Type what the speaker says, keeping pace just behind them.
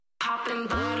Popping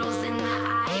bottles in the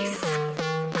ice,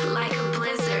 like a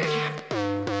blizzard.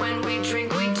 When we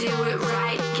drink, we do it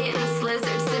right. Getting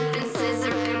slizzard, sipping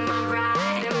scissor in my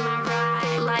ride,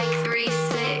 like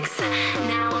 3-6.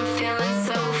 Now I'm feeling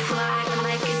so fly,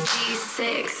 like a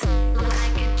G6,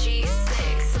 like a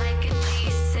G6, like a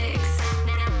G6.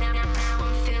 Now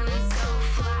I'm feeling so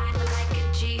fly, like a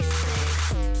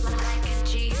G6, like a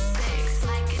G6,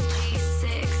 like a G6.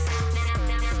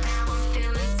 Now I'm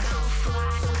feeling so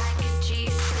fly, like a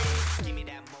G6. Give me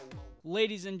that mo.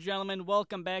 Ladies and gentlemen,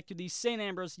 welcome back to the St.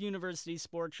 Ambrose University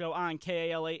Sports Show on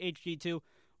KALA HD2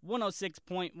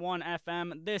 106.1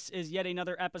 FM. This is yet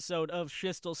another episode of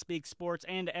Schiestel Speaks Sports,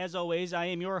 and as always, I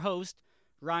am your host,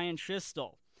 Ryan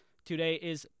Schiestel. Today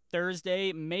is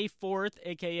Thursday, May 4th,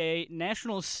 aka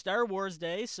National Star Wars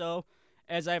Day, so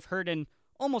as I've heard in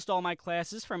almost all my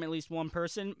classes from at least one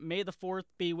person, May the 4th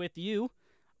be with you.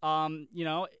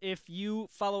 If you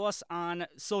follow us on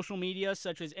social media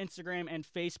such as Instagram and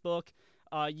Facebook,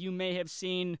 you may have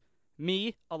seen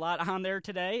me a lot on there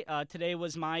today. Today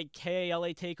was my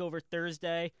KALA Takeover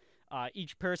Thursday.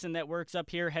 Each person that works up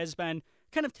here has been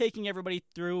kind of taking everybody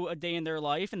through a day in their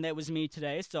life, and that was me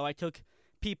today. So I took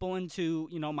people into,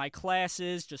 my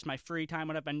classes, just my free time,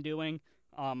 what I've been doing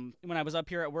when I was up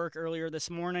here at work earlier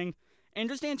this morning, and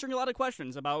just answering a lot of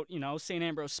questions about, St.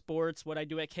 Ambrose sports, what I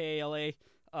do at KALA,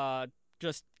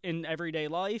 just in everyday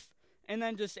life, and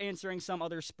then just answering some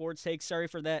other sports takes. Sorry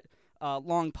for that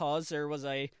long pause. There was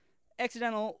a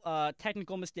accidental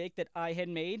technical mistake that I had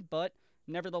made, but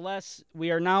nevertheless,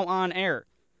 we are now on air.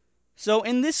 So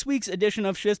in this week's edition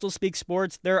of Schiestel Speaks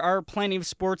Sports, there are plenty of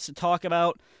sports to talk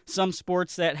about. Some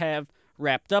sports that have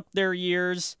wrapped up their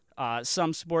years,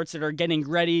 some sports that are getting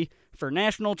ready for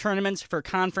national tournaments, for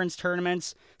conference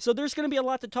tournaments. So there's going to be a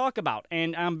lot to talk about,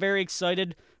 and I'm very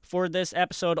excited for this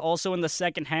episode. Also in the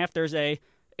second half, there's a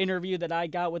interview that I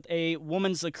got with a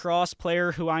women's lacrosse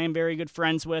player who I am very good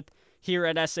friends with here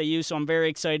at SAU, so I'm very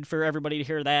excited for everybody to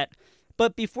hear that.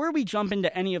 But before we jump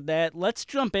into any of that, let's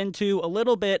jump into a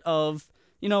little bit of,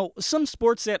 some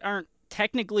sports that aren't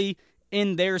technically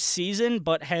in their season,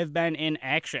 but have been in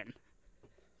action.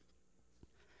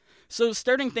 So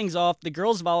starting things off, the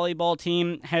girls volleyball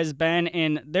team has been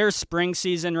in their spring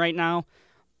season right now.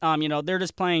 They're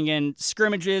just playing in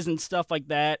scrimmages and stuff like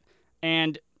that.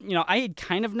 And, I had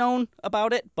kind of known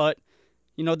about it, but,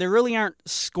 there really aren't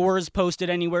scores posted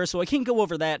anywhere, so I can't go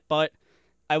over that. But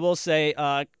I will say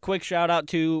a quick shout out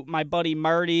to my buddy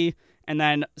Marty and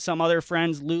then some other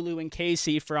friends, Lulu and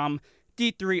Casey from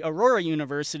D3 Aurora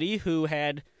University, who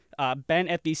had been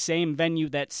at the same venue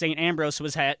that St. Ambrose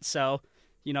was at. So,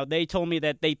 they told me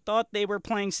that they thought they were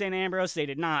playing St. Ambrose. They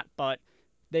did not, but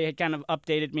they had kind of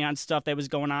updated me on stuff that was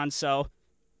going on. So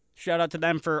shout out to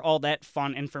them for all that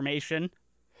fun information.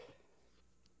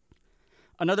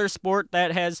 Another sport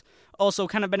that has also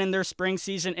kind of been in their spring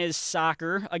season is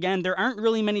soccer. Again, there aren't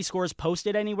really many scores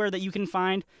posted anywhere that you can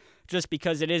find just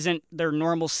because it isn't their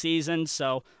normal season.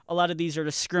 So a lot of these are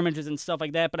just scrimmages and stuff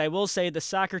like that. But I will say the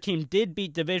soccer team did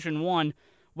beat Division I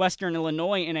Western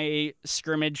Illinois in a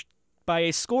scrimmage by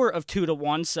a score of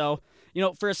 2-1. So,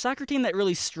 for a soccer team that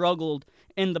really struggled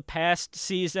in the past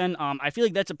season, I feel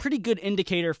like that's a pretty good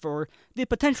indicator for the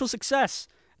potential success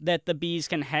that the Bees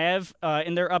can have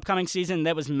in their upcoming season.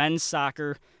 That was men's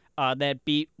soccer that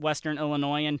beat Western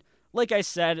Illinois. And like I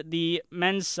said, the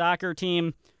men's soccer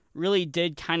team really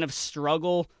did kind of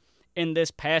struggle in this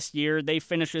past year. They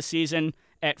finished the season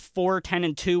at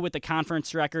 4-10-2 with a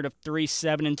conference record of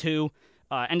 3-7-2.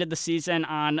 Ended the season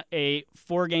on a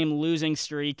 4-game losing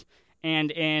streak,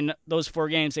 and in those 4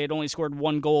 games, they had only scored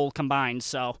 1 goal combined.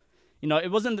 So,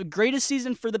 it wasn't the greatest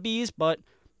season for the Bees, but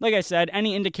like I said,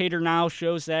 any indicator now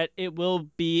shows that it will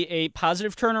be a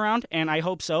positive turnaround, and I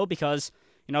hope so because,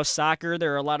 soccer,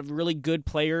 there are a lot of really good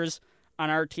players on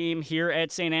our team here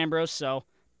at St. Ambrose, so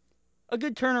a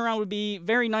good turnaround would be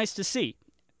very nice to see.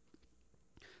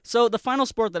 So the final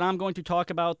sport that I'm going to talk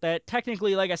about that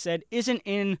technically, like I said, isn't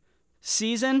in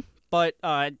season, but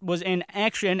was in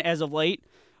action as of late,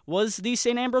 was the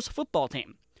St. Ambrose football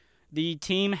team. The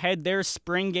team had their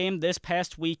spring game this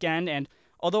past weekend, and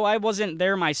although I wasn't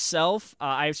there myself,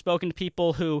 I've spoken to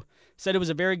people who said it was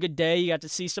a very good day. You got to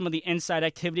see some of the inside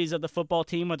activities of the football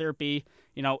team, whether it be,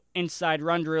 inside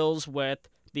run drills with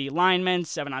the linemen,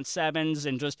 7-on-7s,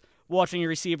 and just watching your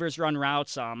receivers run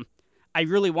routes. I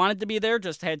really wanted to be there,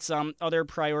 just had some other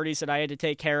priorities that I had to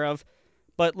take care of.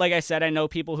 But like I said, I know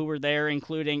people who were there,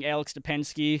 including Alex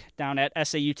Stupinski down at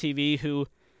SAU TV, who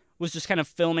was just kind of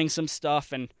filming some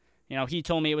stuff, and, he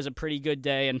told me it was a pretty good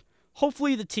day, and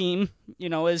hopefully the team,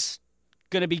 is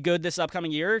going to be good this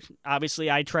upcoming year.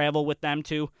 Obviously, I travel with them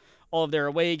to all of their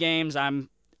away games. I'm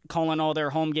calling all their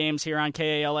home games here on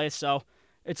KALA, so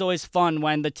it's always fun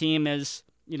when the team is,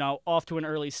 off to an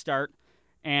early start.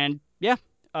 And yeah,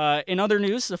 in other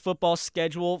news, the football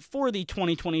schedule for the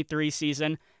 2023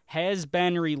 season has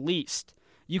been released.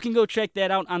 You can go check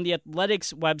that out on the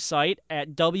Athletics website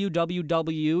at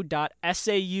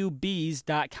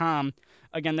www.saubs.com.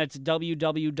 Again, that's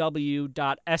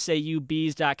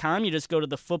www.saubs.com. You just go to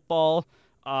the football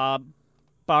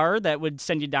bar that would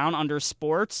send you down under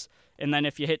sports, and then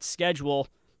if you hit schedule,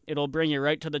 it'll bring you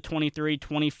right to the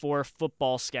 23-24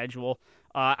 football schedule.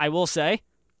 I will say,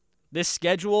 this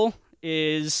schedule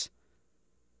is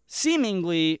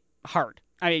seemingly hard.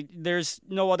 There's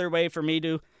no other way for me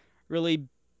to really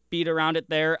beat around it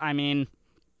there.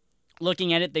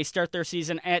 Looking at it, they start their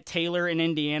season at Taylor in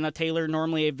Indiana. Taylor,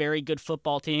 normally a very good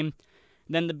football team.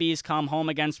 Then the Bees come home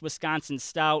against Wisconsin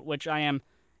Stout, which I am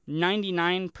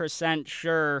 99%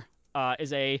 sure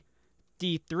is a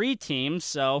D3 team.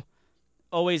 So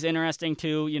always interesting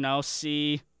to,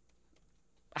 see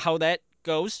how that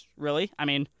goes, really.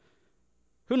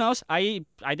 Who knows? I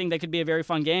think that could be a very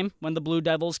fun game when the Blue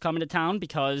Devils come into town,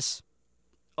 because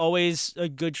always a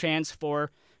good chance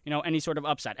for, any sort of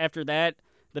upset. After that,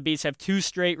 the Bees have 2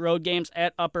 straight road games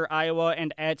at Upper Iowa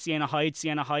and at Siena Heights.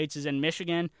 Siena Heights is in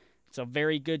Michigan. It's a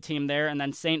very good team there. And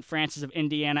then St. Francis of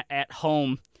Indiana at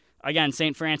home. Again,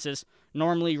 St. Francis,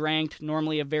 normally ranked,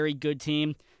 normally a very good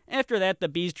team. After that, the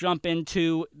Bees jump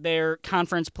into their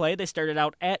conference play. They started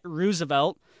out at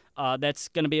Roosevelt. That's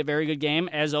going to be a very good game.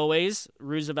 As always,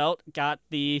 Roosevelt got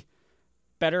the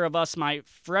better of us my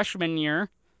freshman year,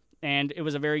 and it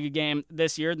was a very good game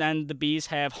this year. Then the Bees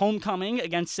have homecoming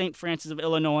against St. Francis of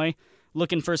Illinois,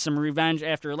 looking for some revenge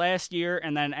after last year.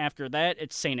 And then after that,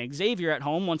 it's St. Xavier at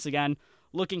home, once again,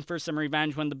 looking for some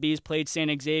revenge when the Bees played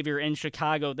St. Xavier in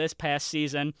Chicago this past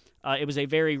season. It was a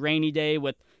very rainy day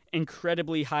with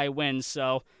incredibly high winds,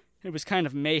 so it was kind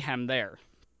of mayhem there.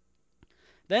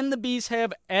 Then the Bees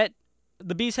have a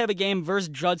game versus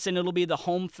Judson. It'll be the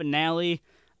home finale,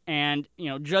 and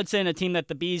Judson, a team that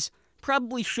the Bees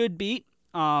probably should beat.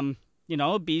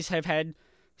 Bees have had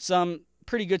some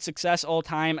pretty good success all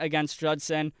time against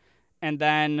Judson, and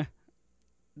then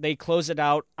they close it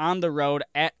out on the road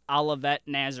at Olivet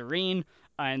Nazarene,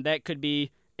 and that could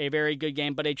be a very good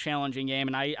game, but a challenging game,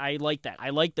 and I like that.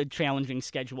 I like the challenging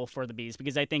schedule for the Bees,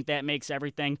 because I think that makes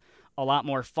everything a lot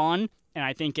more fun, and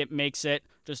I think it makes it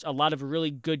just a lot of really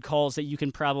good calls that you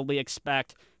can probably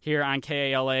expect here on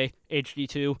KALA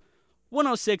HD2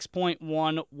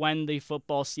 106.1 when the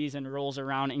football season rolls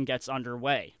around and gets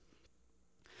underway.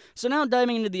 So now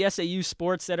diving into the SAU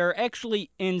sports that are actually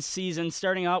in season,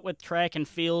 starting out with track and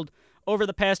field. Over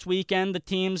the past weekend, the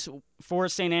teams for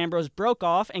St. Ambrose broke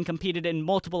off and competed in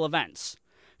multiple events.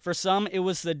 For some, it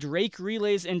was the Drake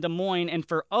Relays in Des Moines, and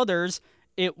for others,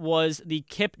 it was the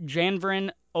Kip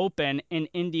Janvrin Open in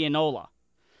Indianola.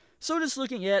 So just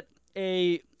looking at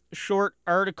a short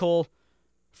article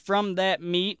from that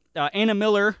meet, Anna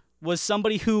Miller was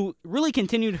somebody who really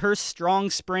continued her strong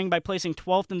spring by placing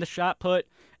 12th in the shot put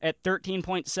at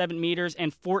 13.7 meters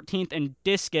and 14th in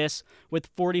discus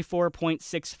with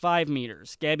 44.65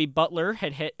 meters. Gabby Butler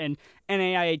had hit an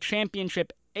NAIA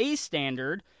Championship A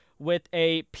standard with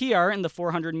a PR in the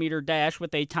 400-meter dash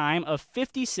with a time of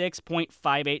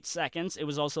 56.58 seconds. It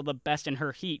was also the best in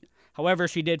her heat. However,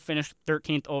 she did finish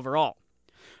 13th overall.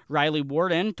 Riley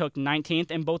Warden took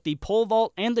 19th in both the pole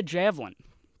vault and the javelin.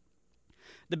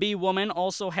 The B woman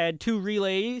also had 2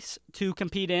 relays to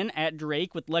compete in at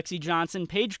Drake with Lexi Johnson,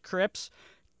 Paige Cripps,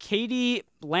 Katie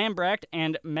Lambrecht,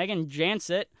 and Megan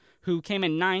Jansett, who came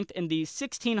in 9th in the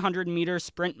 1,600-meter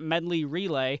sprint medley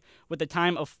relay with a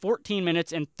time of 14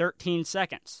 minutes and 13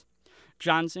 seconds.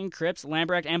 Johnson, Cripps,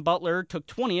 Lambrecht, and Butler took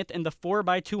 20th in the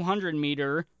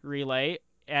 4x200-meter relay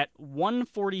at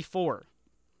 1:44.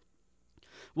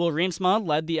 Will Reemsma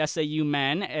led the SAU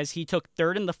men as he took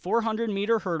 3rd in the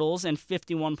 400-meter hurdles in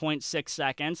 51.6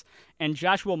 seconds, and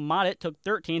Joshua Mottet took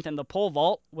 13th in the pole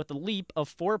vault with a leap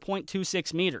of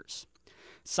 4.26 meters.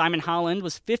 Simon Holland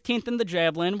was 15th in the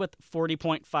javelin with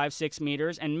 40.56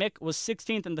 meters, and Mick was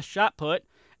 16th in the shot put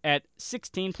at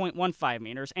 16.15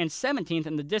 meters, and 17th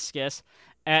in the discus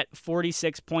at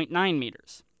 46.9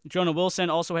 meters. Jonah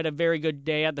Wilson also had a very good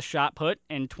day at the shot put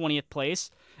in 20th place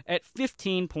at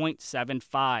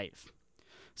 15.75.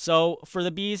 So for the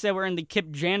Bees that were in the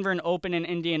Kip Janvrin Open in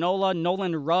Indianola,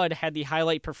 Nolan Rudd had the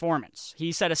highlight performance.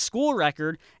 He set a school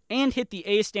record and hit the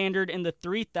A standard in the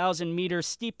 3,000-meter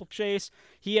steeplechase.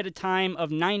 He had a time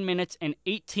of 9 minutes and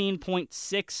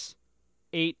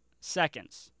 18.68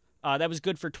 seconds. That was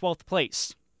good for 12th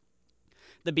place.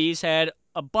 The Bees had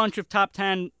a bunch of top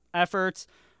 10 efforts,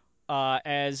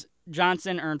 as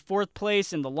Johnson earned 4th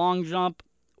place in the long jump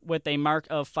with a mark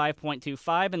of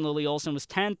 5.25, and Lily Olson was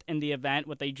 10th in the event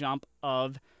with a jump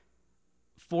of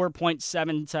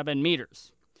 4.77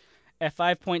 meters. At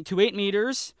 5.28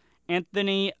 meters,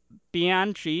 Anthony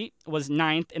Bianchi was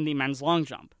 9th in the men's long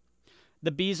jump.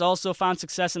 The Bees also found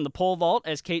success in the pole vault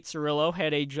as Kate Cirillo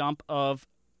had a vault, of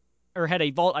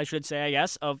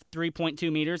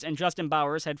 3.2 meters, and Justin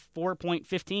Bowers had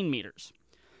 4.15 meters.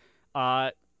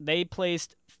 They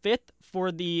placed 5th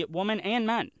for the women and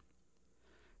men.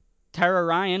 Tara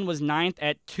Ryan was 9th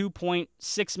at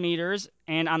 2.6 meters,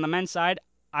 and on the men's side,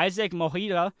 Isaac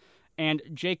Mojita and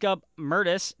Jacob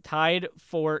Mertis tied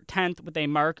for 10th with a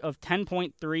mark of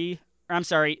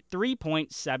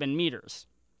 3.7 meters.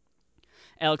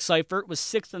 Alex Seifert was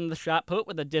 6th in the shot put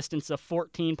with a distance of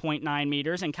 14.9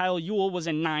 meters, and Kyle Ewell was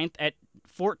in 9th at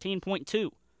 14.2.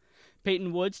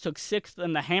 Peyton Woods took 6th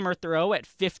in the hammer throw at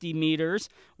 50 meters,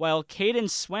 while Caden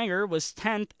Swanger was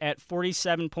 10th at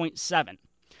 47.7.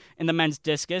 In the men's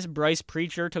discus, Bryce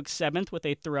Preacher took 7th with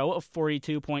a throw of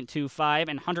 42.25,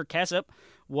 and Hunter Kassup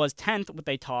was 10th with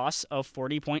a toss of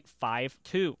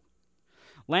 40.52.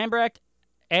 Lambrecht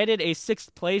added a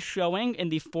 6th place showing in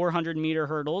the 400-meter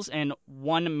hurdles in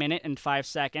 1 minute and 5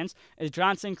 seconds, as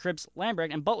Johnson, Cripps,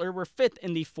 Lambrecht, and Butler were 5th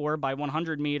in the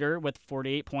 4x100 meter with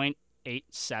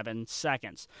 48.87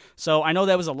 seconds. So I know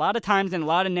that was a lot of times and a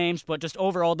lot of names, but just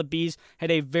overall the Bees had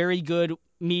a very good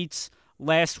meets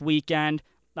last weekend,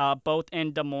 both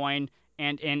in Des Moines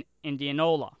and in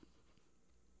Indianola.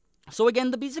 So again,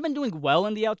 the Bees have been doing well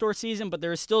in the outdoor season, but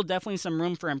there is still definitely some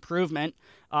room for improvement.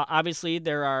 Obviously,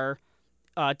 there are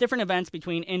different events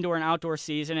between indoor and outdoor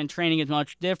season, and training is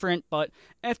much different, but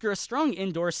after a strong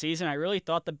indoor season, I really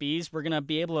thought the Bees were going to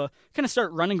be able to kind of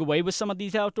start running away with some of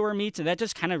these outdoor meets, and that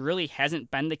just kind of really hasn't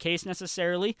been the case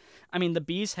necessarily. I mean, the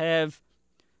Bees have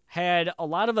had a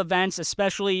lot of events,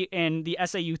 especially in the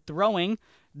SAU throwing,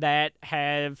 that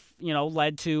have,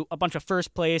 led to a bunch of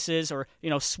first places or,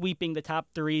 sweeping the top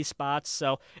 3 spots,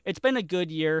 so it's been a good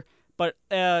year. But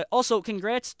also,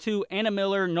 congrats to Anna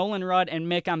Miller, Nolan Rudd, and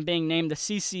Mick on being named the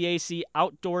CCAC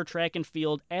Outdoor Track and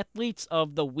Field Athletes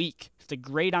of the Week. It's a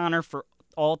great honor for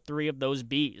all 3 of those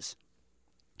Bees.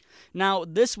 Now,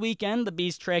 this weekend, the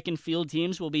Bees track and field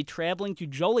teams will be traveling to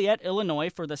Joliet, Illinois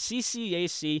for the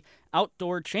CCAC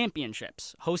Outdoor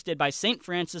Championships, hosted by St.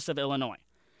 Francis of Illinois.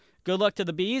 Good luck to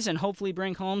the Bees, and hopefully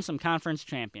bring home some conference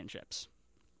championships.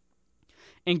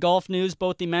 In golf news,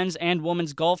 both the men's and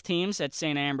women's golf teams at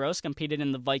St. Ambrose competed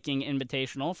in the Viking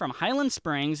Invitational from Highland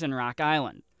Springs and Rock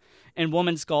Island. In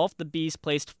women's golf, the Bees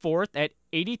placed 4th at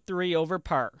 83 over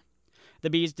par. The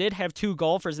Bees did have 2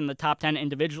 golfers in the top 10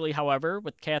 individually, however,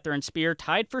 with Catherine Spear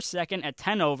tied for 2nd at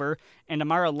 10 over and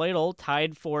Amara Lytle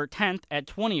tied for 10th at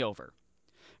 20 over.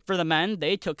 For the men,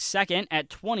 they took 2nd at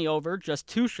 20 over, just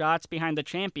 2 shots behind the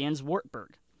champions,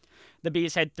 Wartburg. The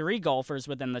Bees had 3 golfers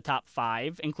within the top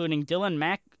 5, including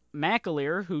Dylan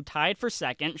McAleer, who tied for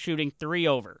 2nd, shooting 3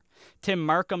 over. Tim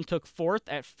Markham took 4th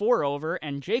at 4 over,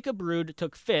 and Jacob Rude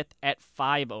took 5th at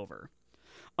 5 over.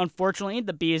 Unfortunately,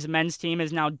 the Bees men's team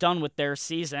is now done with their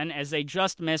season, as they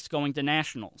just missed going to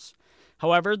nationals.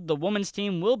 However, the women's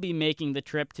team will be making the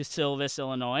trip to Silvis,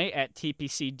 Illinois at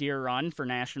TPC Deer Run for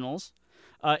nationals.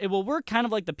 It will work kind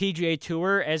of like the PGA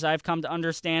Tour, as I've come to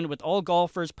understand, with all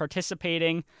golfers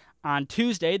participating on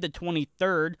Tuesday, the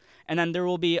 23rd, and then there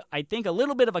will be, I think, a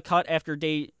little bit of a cut after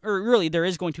there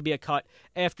is going to be a cut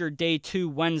after day 2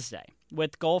 Wednesday,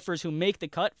 with golfers who make the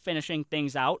cut finishing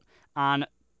things out on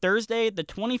Thursday, the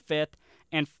 25th,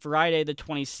 and Friday, the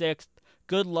 26th.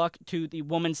 Good luck to the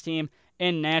women's team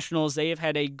in nationals. They have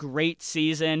had a great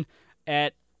season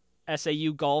at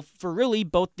SAU Golf for really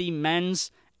both the men's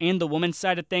and the women's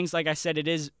side of things. Like I said, it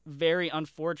is very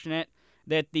unfortunate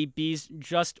that the Bees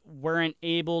just weren't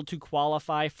able to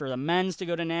qualify for the men's to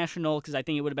go to national, because I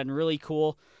think it would have been really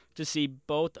cool to see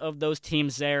both of those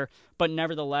teams there. But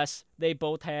nevertheless, they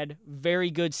both had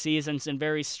very good seasons and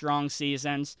very strong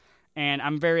seasons, and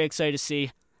I'm very excited to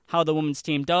see how the women's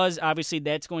team does. Obviously,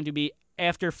 that's going to be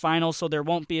after finals, so there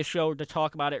won't be a show to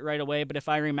talk about it right away, but if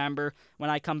I remember when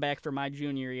I come back for my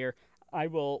junior year, I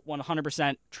will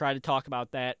 100% try to talk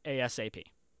about that ASAP.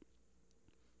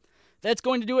 That's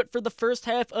going to do it for the first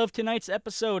half of tonight's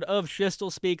episode of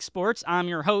Schiestel Speaks Sports. I'm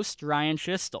your host, Ryan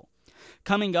Schiestel.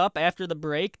 Coming up after the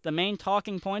break, the main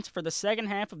talking points for the second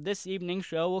half of this evening's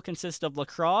show will consist of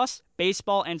lacrosse,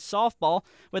 baseball, and softball,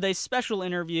 with a special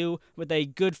interview with a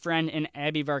good friend in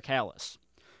Abby Varkalis.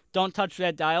 Don't touch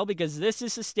that dial, because this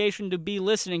is the station to be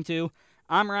listening to.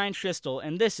 I'm Ryan Schiestel,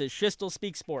 and this is Schiestel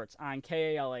Speaks Sports on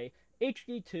KALA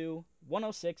HD2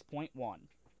 106.1.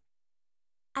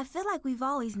 I feel like we've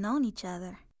always known each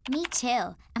other. Me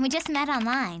too. And we just met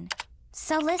online.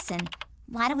 So listen,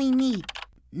 why do we meet?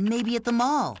 Maybe at the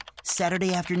mall.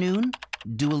 Saturday afternoon?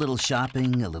 Do a little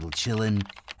shopping, a little chillin',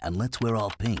 and let's wear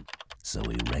all pink so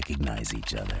we recognize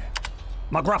each other.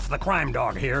 McGruff the crime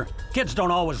dog here. Kids don't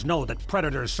always know that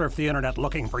predators surf the internet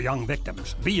looking for young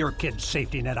victims. Be your kid's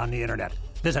safety net on the internet.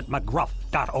 Visit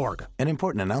mcgruff.org. An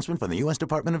important announcement from the U.S.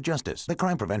 Department of Justice, the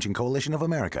Crime Prevention Coalition of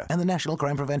America, and the National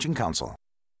Crime Prevention Council.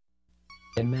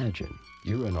 Imagine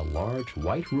you're in a large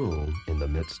white room in the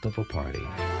midst of a party.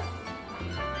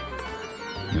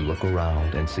 You look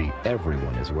around and see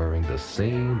everyone is wearing the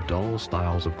same dull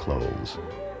styles of clothes.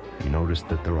 You notice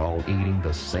that they're all eating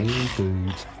the same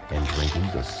foods and drinking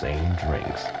the same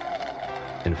drinks.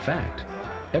 In fact,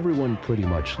 everyone pretty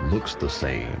much looks the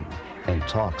same and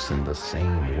talks in the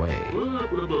same way. Blah,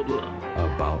 blah, blah,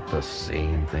 blah. About the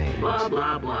same things. Blah,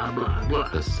 blah, blah, blah, blah.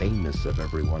 The sameness of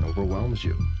everyone overwhelms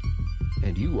you,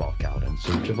 and you walk out in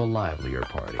search of a livelier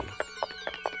party.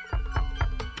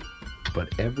 But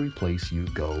every place you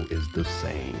go is the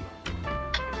same.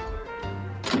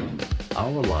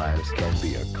 Our lives can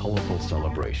be a colorful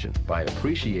celebration by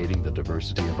appreciating the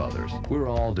diversity of others. We're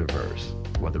all diverse,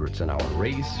 whether it's in our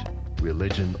race,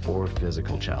 religion, or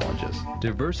physical challenges.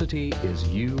 Diversity is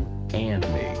you and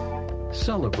me.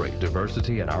 Celebrate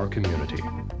diversity in our community.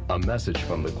 A message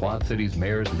from the Quad Cities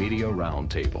Mayor's Media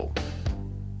Roundtable.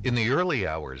 In the early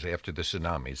hours after the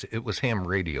tsunamis, it was ham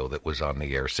radio that was on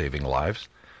the air saving lives.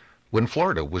 When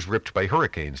Florida was ripped by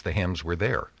hurricanes, the hams were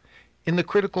there. In the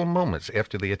critical moments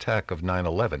after the attack of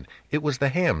 9/11, it was the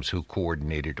hams who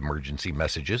coordinated emergency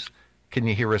messages. Can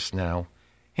you hear us now?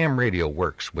 Ham radio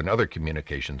works when other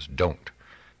communications don't.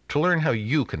 To learn how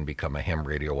you can become a ham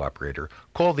radio operator,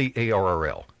 call the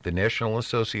ARRL, the National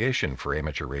Association for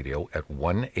Amateur Radio, at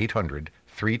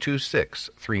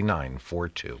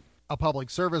 1-800-326-3942. A public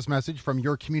service message from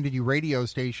your community radio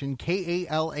station,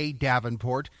 KALA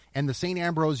Davenport, and the St.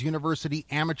 Ambrose University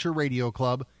Amateur Radio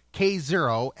Club,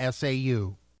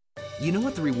 K0SAU. You know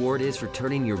what the reward is for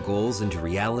turning your goals into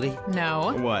reality?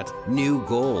 No. What? New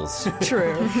goals.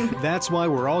 True. That's why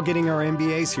we're all getting our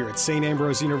MBAs here at St.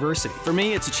 Ambrose University. For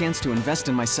me, it's a chance to invest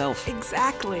in myself.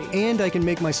 Exactly. And I can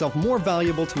make myself more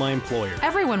valuable to my employer.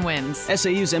 Everyone wins.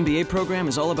 SAU's MBA program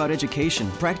is all about education,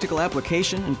 practical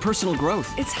application, and personal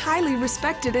growth. It's highly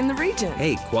respected in the region.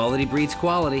 Hey, quality breeds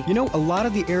quality. You know, a lot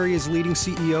of the area's leading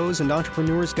CEOs and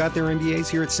entrepreneurs got their MBAs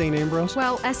here at St. Ambrose.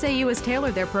 Well, SAU has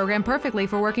tailored their program perfectly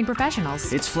for working professionals.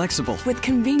 It's flexible. With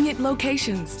convenient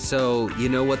locations. So, you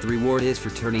know what the reward is for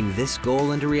turning this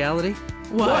goal into reality?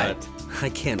 What? I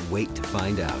can't wait to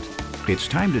find out. It's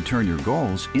time to turn your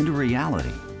goals into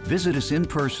reality. Visit us in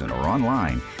person or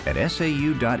online at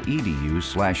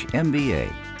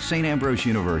sau.edu/MBA. St. Ambrose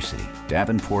University,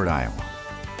 Davenport, Iowa.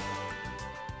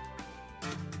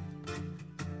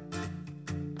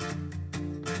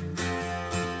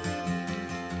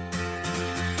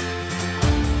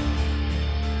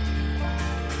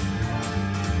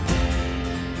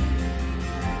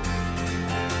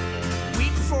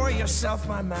 Yourself,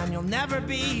 my man, you'll never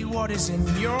be what is in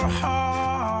your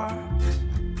heart.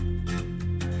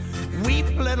 Weep,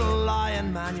 little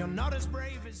lion man, you're not as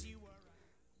brave as you were.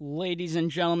 Ladies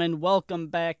and gentlemen, welcome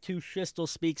back to Schiestel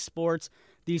Speaks Sports,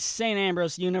 the St.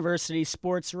 Ambrose University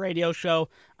Sports Radio Show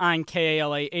on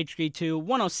KALA HD2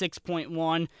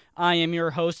 106.1. I am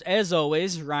your host, as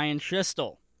always, Ryan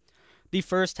Schiestel. The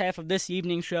first half of this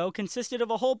evening's show consisted of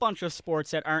a whole bunch of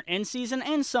sports that aren't in season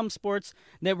and some sports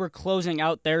that were closing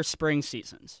out their spring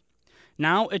seasons.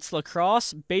 Now it's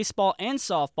lacrosse, baseball, and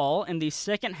softball in the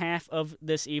second half of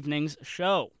this evening's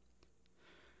show.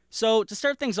 So to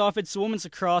start things off, it's the women's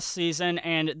lacrosse season,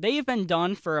 and they've been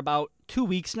done for about 2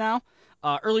 weeks now.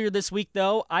 Earlier this week,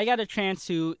 though, I got a chance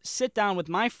to sit down with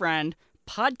my friend,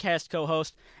 podcast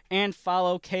co-host, and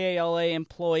follow KALA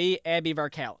employee Abby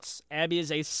Varkalis. Abby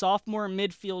is a sophomore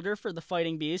midfielder for the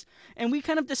Fighting Bees, and we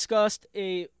kind of discussed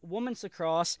a women's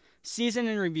lacrosse season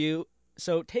in review,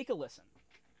 so take a listen.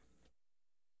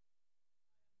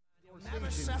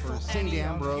 For St.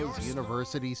 Ambrose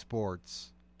University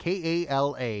Sports,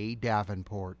 KALA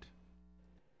Davenport.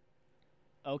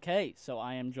 Okay, so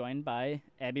I am joined by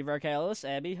Abby Varkalis.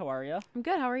 Abby, how are you? I'm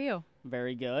good. How are you?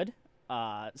 Very good.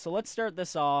 So let's start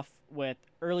this off with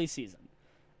early season.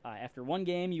 After one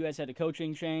game, you guys had a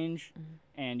coaching change,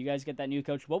 and you guys get that new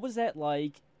coach. What was that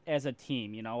like as a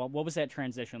team? You know, what was that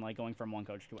transition like going from one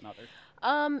coach to another?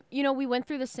 You know, we went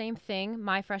through the same thing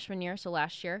my freshman year, so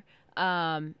last year,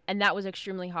 and that was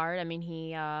extremely hard. I mean,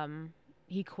 he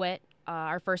quit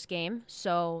our first game,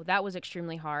 so that was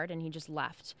extremely hard, and he just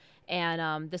left.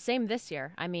 And the same this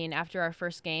year. I mean, after our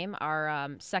first game, our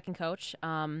second coach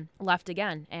left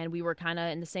again, and we were kind of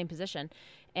in the same position.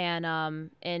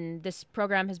 And this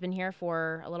program has been here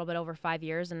for a little bit over 5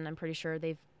 years, and I'm pretty sure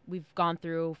we've gone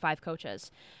through 5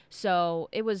 coaches. So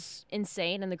it was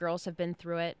insane, and the girls have been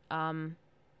through it,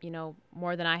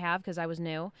 more than I have because I was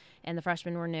new and the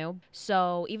freshmen were new.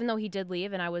 So even though he did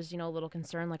leave and I was, a little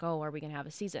concerned, like, oh, are we going to have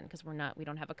a season? Because we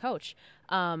don't have a coach.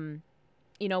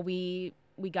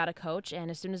 We got a coach, and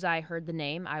as soon as I heard the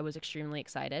name, I was extremely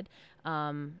excited.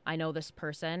 I know this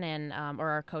person or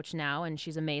our coach now, and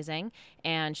she's amazing,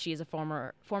 and she's a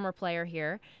former player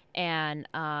here, and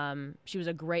she was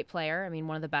a great player. I mean,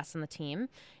 one of the best on the team,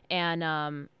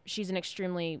 and she's an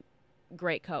extremely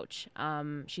great coach.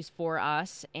 She's for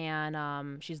us,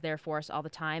 and she's there for us all the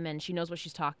time, and she knows what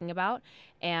she's talking about,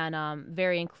 and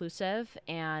very inclusive,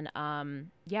 and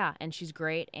and she's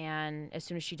great. And as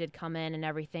soon as she did come in and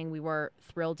everything, we were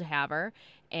thrilled to have her,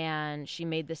 and she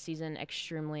made this season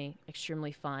extremely,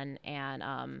 extremely fun,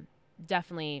 and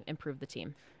definitely improved the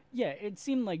team. Yeah, it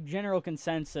seemed like general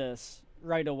consensus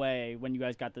right away when you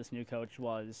guys got this new coach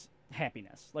was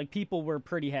happiness. Like, people were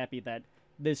pretty happy that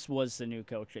this was the new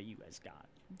coach that you guys got.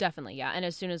 Definitely, yeah. And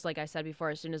as soon as, like I said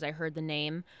before, as soon as I heard the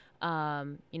name,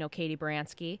 Katie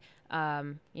Baranski,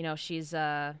 she was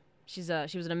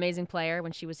an amazing player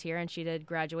when she was here, and she did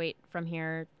graduate from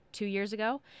here 2 years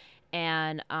ago.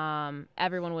 And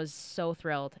everyone was so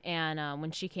thrilled. And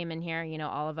when she came in here,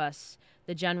 all of us,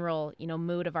 the general,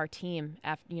 mood of our team,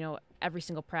 after, every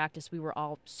single practice, we were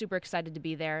all super excited to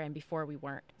be there, and before we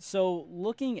weren't. So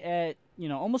looking at,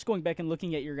 almost going back and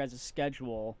looking at your guys'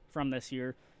 schedule from this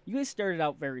year, you guys started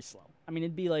out very slow. I mean,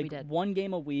 it'd be like one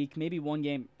game a week, maybe one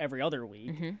game every other week.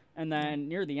 Mm-hmm. And then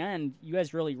near the end, you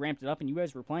guys really ramped it up, and you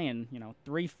guys were playing,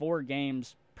 3-4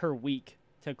 games per week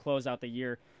to close out the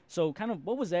year. So kind of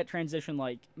what was that transition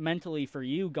like mentally for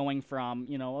you, going from,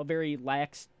 a very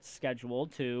lax schedule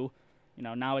to,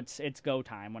 now it's go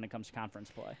time when it comes to conference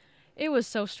play? It was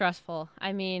so stressful.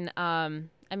 I mean,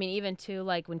 even too,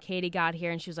 like, when Katie got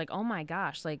here and she was like, oh my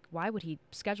gosh, like, why would he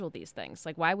schedule these things?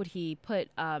 Like, why would he put,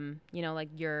 like,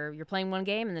 you're playing one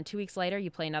game and then 2 weeks later you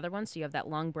play another one, so you have that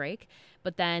long break.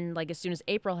 But then, like, as soon as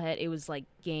April hit, it was like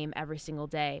game every single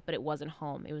day, but it wasn't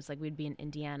home. It was like we'd be in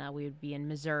Indiana, we would be in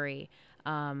Missouri,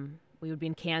 we would be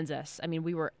in Kansas. I mean,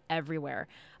 we were everywhere.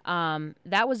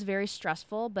 That was very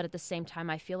stressful, but at the same time,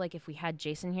 I feel like if we had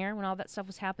Jason here when all that stuff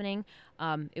was happening,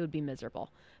 it would be miserable.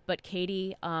 But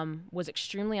Katie was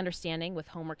extremely understanding with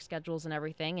homework schedules and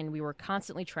everything, and we were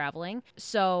constantly traveling.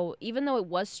 So even though it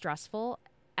was stressful,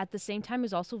 at the same time, it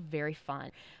was also very fun.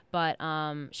 But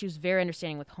she was very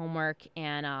understanding with homework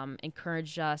and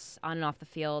encouraged us on and off the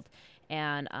field.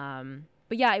 And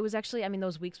but yeah, it was actually,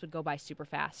 those weeks would go by super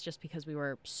fast just because we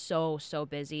were so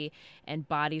busy and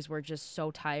bodies were just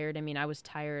so tired. I mean, I was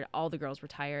tired. All the girls were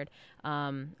tired.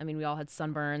 We all had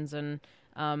sunburns and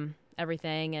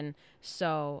everything. And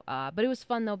so, but it was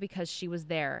fun though because she was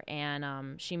there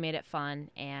and she made it fun.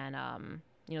 And,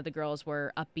 the girls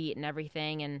were upbeat and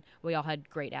everything, and we all had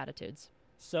great attitudes.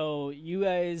 So you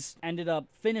guys ended up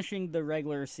finishing the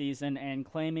regular season and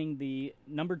claiming the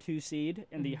number 2 seed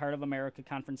in the Heart of America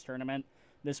Conference Tournament.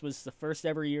 This was the first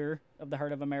ever year of the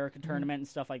Heart of America tournament and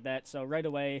stuff like that. So right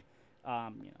away,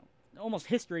 almost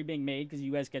history being made because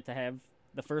you guys get to have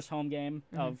the first home game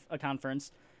of a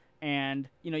conference. And,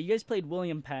 you guys played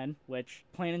William Penn, which,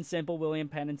 plain and simple, William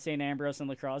Penn and St. Ambrose and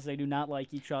lacrosse, they do not like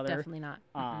each other. Definitely not.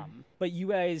 But you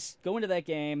guys go into that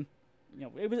game.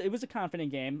 It was a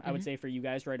confident game, I would say, for you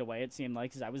guys right away, it seemed like,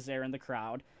 because I was there in the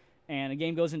crowd. And the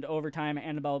game goes into overtime.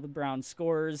 Annabelle Brown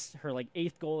scores her,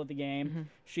 8th goal of the game.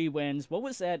 She wins. What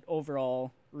was that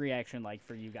overall reaction like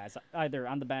for you guys, either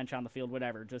on the bench, on the field,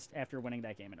 whatever, just after winning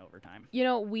that game in overtime?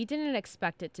 We didn't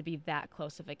expect it to be that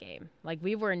close of a game. Like,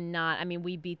 we were not,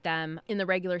 we beat them in the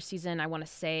regular season, I want to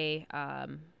say,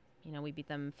 we beat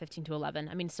them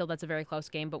 15-11. Still, that's a very close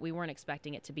game, but we weren't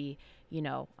expecting it to be,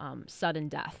 sudden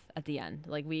death at the end.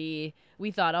 Like, we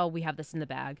thought, oh, we have this in the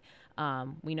bag.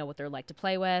 We know what they're like to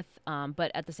play with.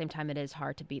 But at the same time, it is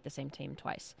hard to beat the same team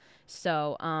twice.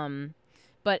 So,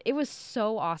 but it was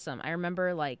so awesome. I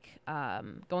remember,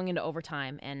 going into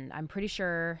overtime, and I'm pretty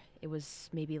sure it was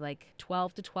maybe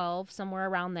 12-12, somewhere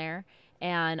around there.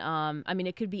 And,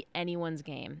 it could be anyone's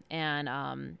game.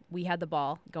 And we had the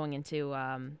ball going into,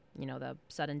 the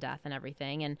sudden death and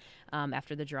everything, and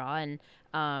after the draw. And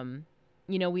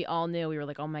we all knew, we were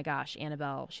like, oh my gosh,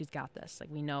 Annabelle, she's got this. Like,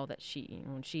 we know that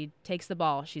when she takes the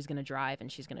ball, she's going to drive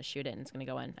and she's going to shoot it and it's going to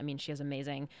go in. I mean, she has an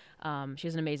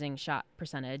amazing shot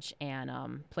percentage and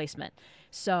placement.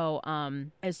 So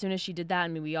as soon as she did that, I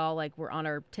mean, we all like were on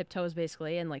our tiptoes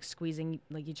basically and like squeezing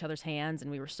like each other's hands,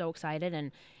 and we were so excited.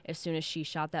 And as soon as she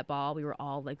shot that ball, we were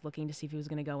all like looking to see if it was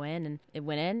going to go in, and it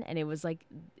went in, and it was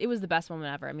the best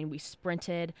moment ever. I mean, we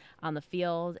sprinted on the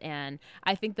field, and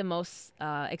I think the most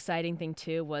exciting thing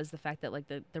too was the fact that like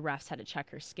the refs had to check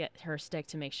her stick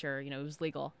to make sure it was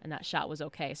legal and that shot was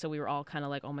okay. So we were all kind of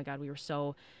like, oh my God, we were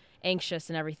so anxious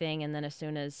and everything. And then as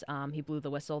soon as he blew the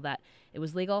whistle that it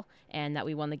was legal and that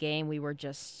we won the game, we were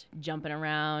just jumping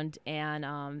around,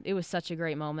 and it was such a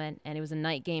great moment. And it was a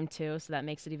night game too, so that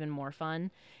makes it even more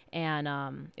fun.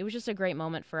 And it was just a great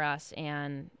moment for us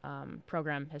and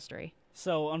program history.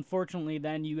 So unfortunately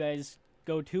then you guys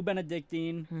go to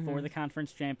Benedictine for the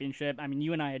conference championship. I mean,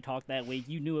 you and I had talked that week.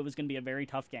 You knew it was going to be a very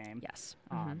tough game. Yes.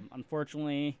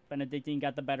 Unfortunately, Benedictine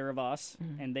got the better of us,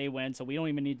 and they win, so we don't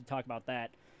even need to talk about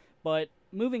that. But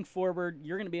moving forward,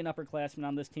 you're going to be an upperclassman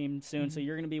on this team soon, so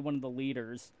you're going to be one of the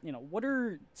leaders. What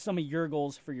are some of your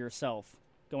goals for yourself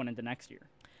going into next year?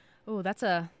 Oh, that's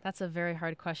a very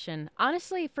hard question.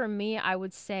 Honestly, for me, I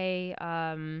would say,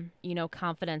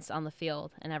 confidence on the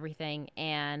field and everything.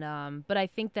 And but I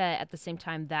think that at the same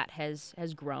time that has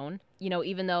grown.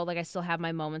 Even though like I still have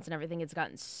my moments and everything, it's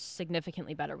gotten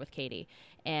significantly better with Katie.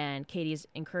 And Katie's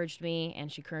encouraged me,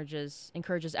 and she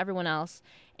encourages everyone else.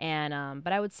 And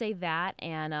but I would say that,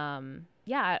 and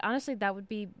honestly, that would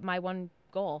be my one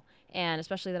goal. And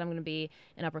especially that I'm going to be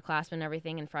an upperclassman and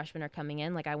everything, and freshmen are coming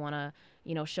in. Like, I want to,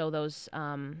 show those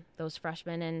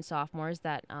freshmen and sophomores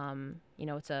that,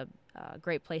 it's a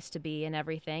great place to be and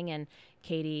everything. And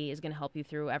Katie is going to help you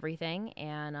through everything.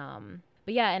 And,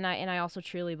 but yeah, and I also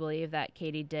truly believe that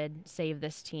Katie did save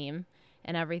this team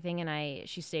and everything. And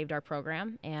she saved our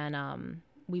program. And,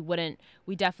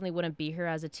 we definitely wouldn't be here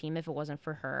as a team if it wasn't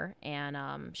for her. And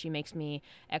she makes me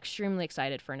extremely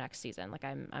excited for next season. Like,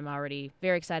 I'm already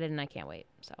very excited, and I can't wait.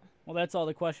 So. Well, that's all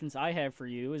the questions I have for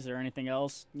you. Is there anything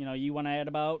else you want to add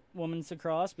about women's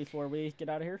lacrosse before we get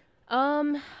out of here?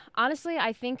 Honestly,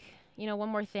 I think one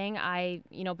more thing.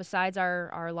 Besides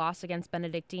our loss against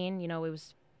Benedictine, it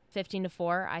was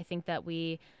 15-4. I think that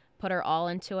we put our all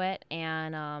into it,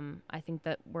 and I think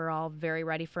that we're all very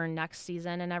ready for next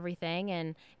season and everything,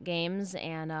 and games,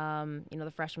 and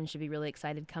the freshmen should be really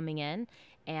excited coming in,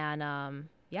 and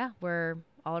we're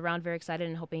all around very excited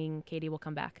and hoping Katie will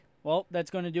come back. Well, that's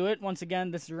going to do it. Once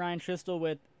again, this is Ryan Schiestel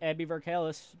with Abby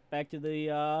Varkalis. Back to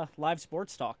the live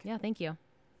sports talk. Yeah, thank you.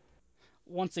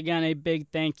 Once again, a big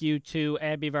thank you to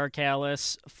Abby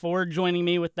Varkalis for joining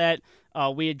me with that.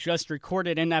 We had just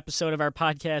recorded an episode of our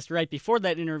podcast right before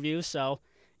that interview, so,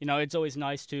 it's always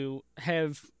nice to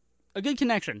have a good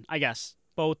connection, I guess,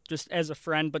 both just as a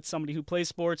friend, but somebody who plays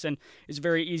sports and is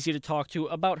very easy to talk to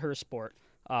about her sport.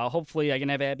 Hopefully I can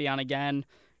have Abby on again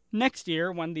next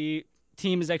year when the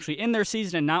team is actually in their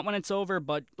season and not when it's over,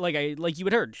 but like you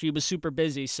had heard, she was super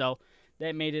busy, so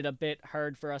that made it a bit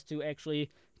hard for us to actually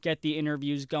get the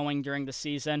interviews going during the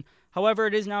season. However,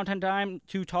 it is now time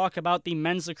to talk about the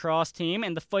men's lacrosse team,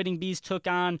 and the Fighting Bees took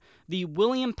on the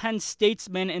William Penn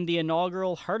Statesmen in the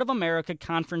inaugural Heart of America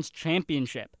Conference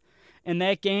Championship. In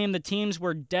that game, the teams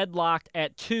were deadlocked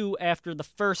at 2 after the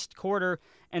first quarter,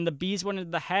 and the Bees went into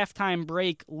the halftime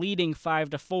break leading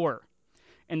 5-4.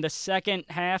 In the second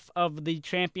half of the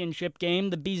championship game,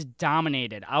 the Bees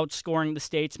dominated, outscoring the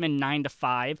Statesmen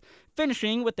 9-5,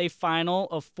 finishing with a final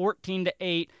of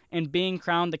 14-8 and being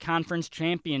crowned the conference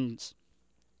champions.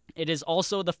 It is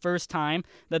also the first time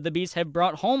that the Bees have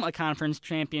brought home a conference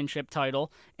championship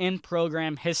title in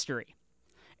program history.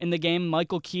 In the game,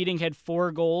 Michael Keating had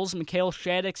 4 goals, Mikhail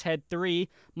Shaddix had 3,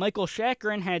 Michael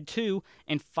Shakrin had 2,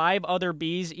 and 5 other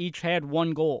Bees each had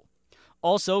 1 goal.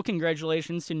 Also,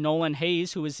 congratulations to Nolan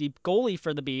Hayes, who is the goalie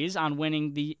for the Bees, on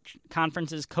winning the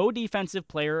conference's Co-Defensive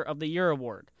Player of the Year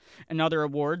award. In other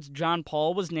awards, John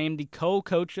Paul was named the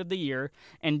Co-Coach of the Year,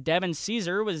 and Devin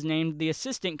Caesar was named the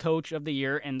Assistant Coach of the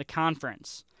Year in the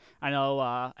conference. I know,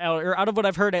 out of what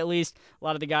I've heard at least, a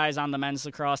lot of the guys on the men's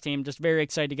lacrosse team just very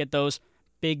excited to get those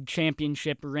big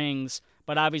championship rings.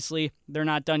 But obviously, they're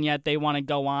not done yet. They want to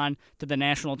go on to the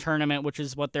national tournament, which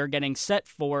is what they're getting set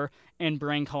for, and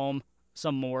bring home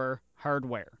some more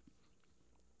hardware.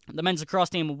 The men's lacrosse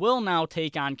team will now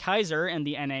take on Kaiser in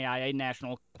the NAIA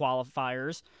national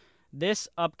qualifiers this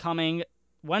upcoming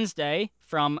Wednesday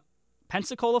from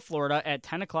Pensacola, Florida at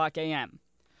 10 o'clock a.m.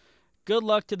 Good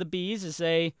luck to the Bees as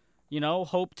they,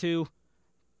 hope to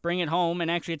bring it home. And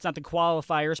actually, it's not the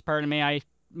qualifiers, pardon me. I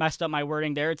messed up my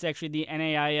wording there. It's actually the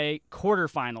NAIA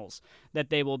quarterfinals that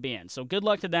they will be in. So good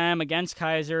luck to them against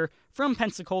Kaiser from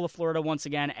Pensacola, Florida, once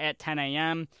again at 10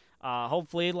 a.m.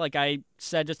 Hopefully, like I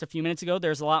said just a few minutes ago,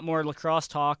 there's a lot more lacrosse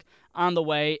talk on the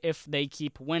way if they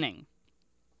keep winning.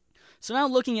 So now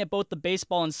looking at both the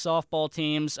baseball and softball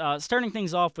teams, starting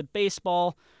things off with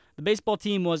baseball, the baseball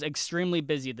team was extremely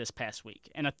busy this past week.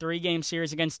 In a 3-game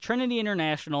series against Trinity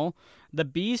International, the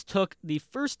Bees took the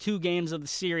first 2 games of the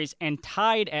series and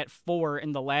tied at 4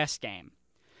 in the last game.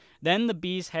 Then the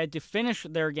Bees had to finish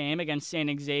their game against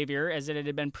St. Xavier as it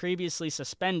had been previously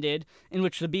suspended, in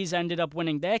which the Bees ended up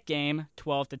winning that game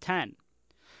 12-10.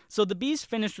 So the Bees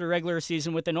finished the regular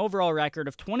season with an overall record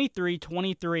of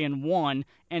 23-23-1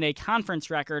 and a conference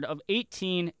record of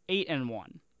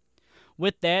 18-8-1.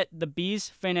 With that, the Bees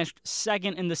finished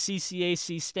second in the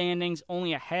CCAC standings,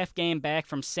 only a half game back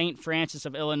from St. Francis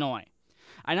of Illinois.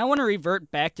 I now want to revert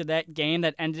back to that game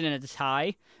that ended in a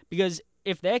tie, because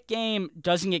if that game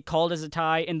doesn't get called as a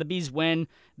tie and the Bees win,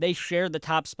 they share the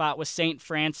top spot with St.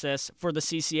 Francis for the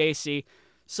CCAC.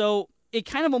 So it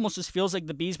kind of almost just feels like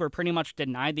the Bees were pretty much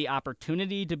denied the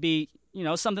opportunity to be,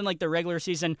 something like the regular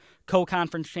season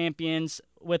co-conference champions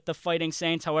with the Fighting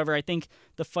Saints. However, I think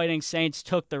the Fighting Saints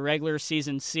took the regular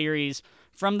season series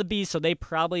from the Bees, so they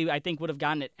probably, I think, would have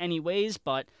gotten it anyways.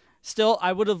 But still,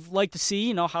 I would have liked to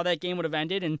see, how that game would have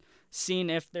ended and seen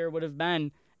if there would have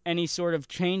been any sort of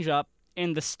change-up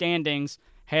in the standings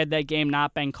had that game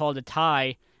not been called a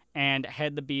tie and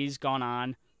had the Bees gone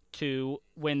on to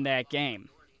win that game.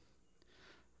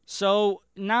 So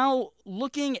now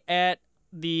looking at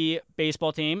the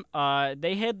baseball team,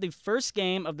 they had the first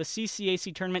game of the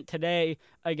CCAC tournament today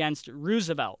against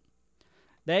Roosevelt.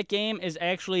 That game is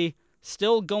actually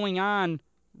still going on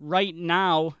right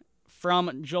now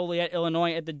from Joliet,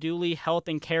 Illinois at the Dooley Health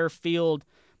and Care Field.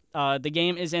 The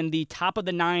game is in the top of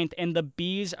the 9th, and the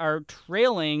Bees are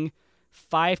trailing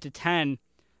 5-10.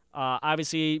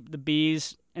 Obviously, the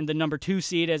Bees in the number 2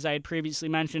 seed, as I had previously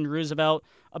mentioned. Roosevelt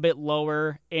a bit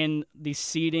lower in the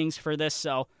seedings for this,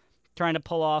 so trying to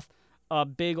pull off a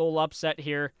big old upset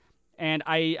here. And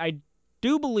I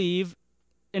do believe,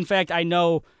 in fact, I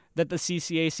know that the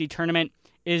CCAC tournament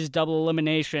is double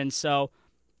elimination, so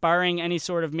barring any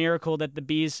sort of miracle that the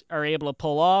Bees are able to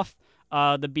pull off,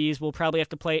 the Bees will probably have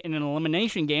to play in an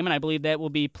elimination game, and I believe that will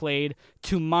be played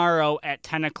tomorrow at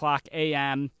 10 o'clock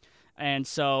a.m., and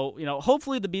so,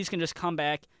 hopefully the Bees can just come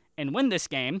back and win this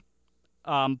game.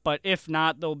 But if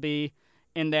not, they'll be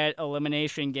in that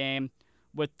elimination game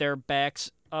with their backs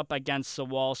up against the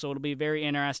wall. So it'll be very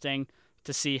interesting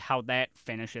to see how that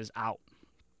finishes out.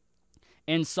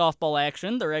 In softball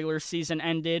action, the regular season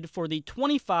ended for the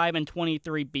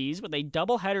 25-23 Bees with a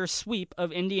doubleheader sweep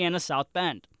of Indiana South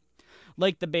Bend.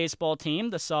 Like the baseball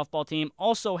team, the softball team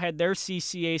also had their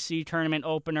CCAC tournament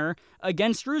opener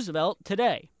against Roosevelt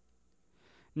today.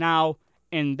 Now,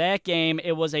 in that game,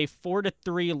 it was a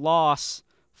 4-3 loss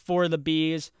for the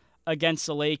Bees against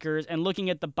the Lakers. And looking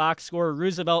at the box score,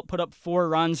 Roosevelt put up 4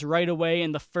 runs right away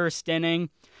in the first inning.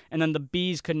 And then the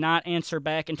Bees could not answer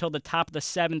back until the top of the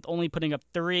 7th, only putting up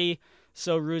 3.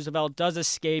 So Roosevelt does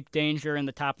escape danger in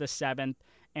the top of the 7th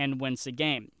and wins the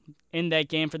game. In that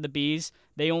game for the Bees,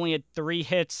 they only had 3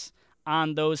 hits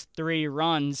on those 3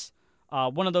 runs.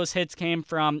 One of those hits came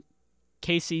from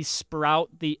Casey Sprout,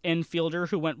 the infielder,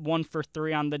 who went 1 for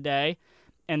 3 on the day.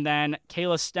 And then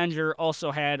Kayla Stenger also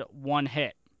had 1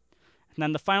 hit. And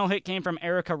then the final hit came from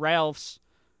Erica Ralphs.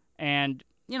 And,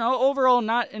 overall,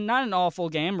 not an awful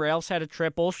game. Ralphs had a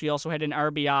triple. She also had an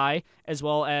RBI, as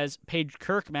well as Paige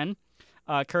Kirkman.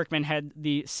 Kirkman had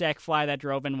the sac fly that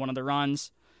drove in one of the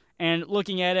runs. And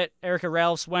looking at it, Erica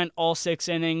Ralphs went all 6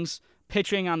 innings,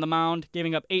 pitching on the mound,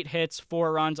 giving up 8 hits,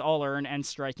 4 runs, all earned, and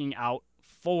striking out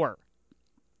 4.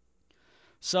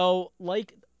 So,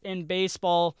 like in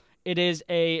baseball, it is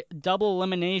a double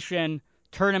elimination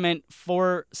tournament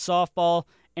for softball,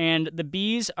 and the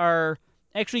Bees are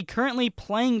actually currently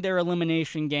playing their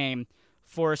elimination game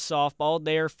for softball.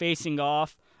 They are facing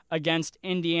off against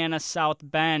Indiana South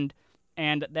Bend,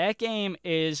 and that game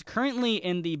is currently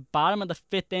in the bottom of the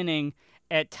 5th inning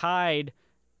at tied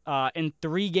in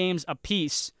 3 games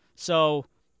apiece. So,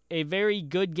 a very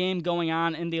good game going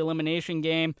on in the elimination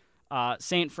game.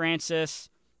 St. Francis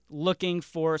looking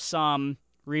for some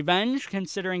revenge,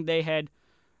 considering they had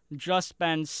just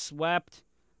been swept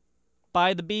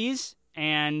by the Bees,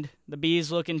 and the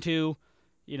Bees looking to,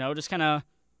 just kind of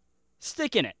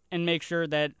stick in it and make sure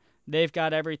that they've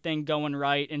got everything going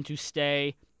right and to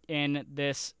stay in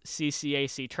this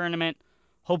CCAC tournament.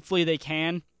 Hopefully they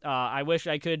can. I wish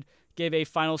I could give a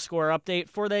final score update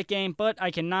for that game, but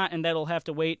I cannot, and that'll have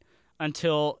to wait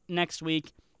until next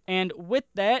week. And with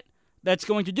that, that's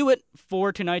going to do it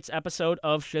for tonight's episode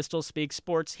of Schiestel Speaks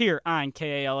Sports here on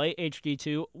KALA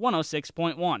HD2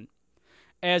 106.1.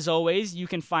 As always, you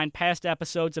can find past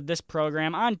episodes of this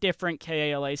program on different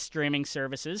KALA streaming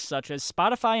services such as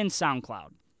Spotify and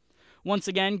SoundCloud. Once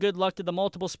again, good luck to the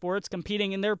multiple sports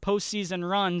competing in their postseason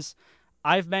runs.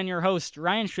 I've been your host,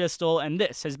 Ryan Schiestel, and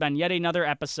this has been yet another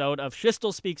episode of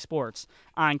Schiestel Speaks Sports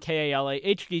on KALA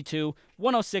HD2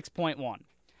 106.1.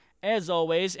 As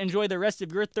always, enjoy the rest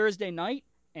of your Thursday night,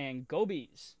 and go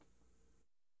Bees.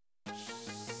 I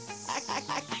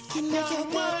can make your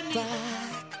bed right.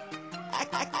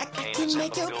 I can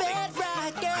make your bed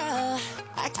right, girl.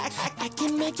 I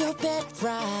can make your bed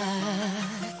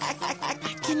right.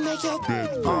 I can make your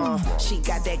bed right. She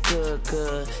got that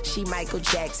good. She Michael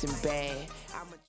Jackson bad.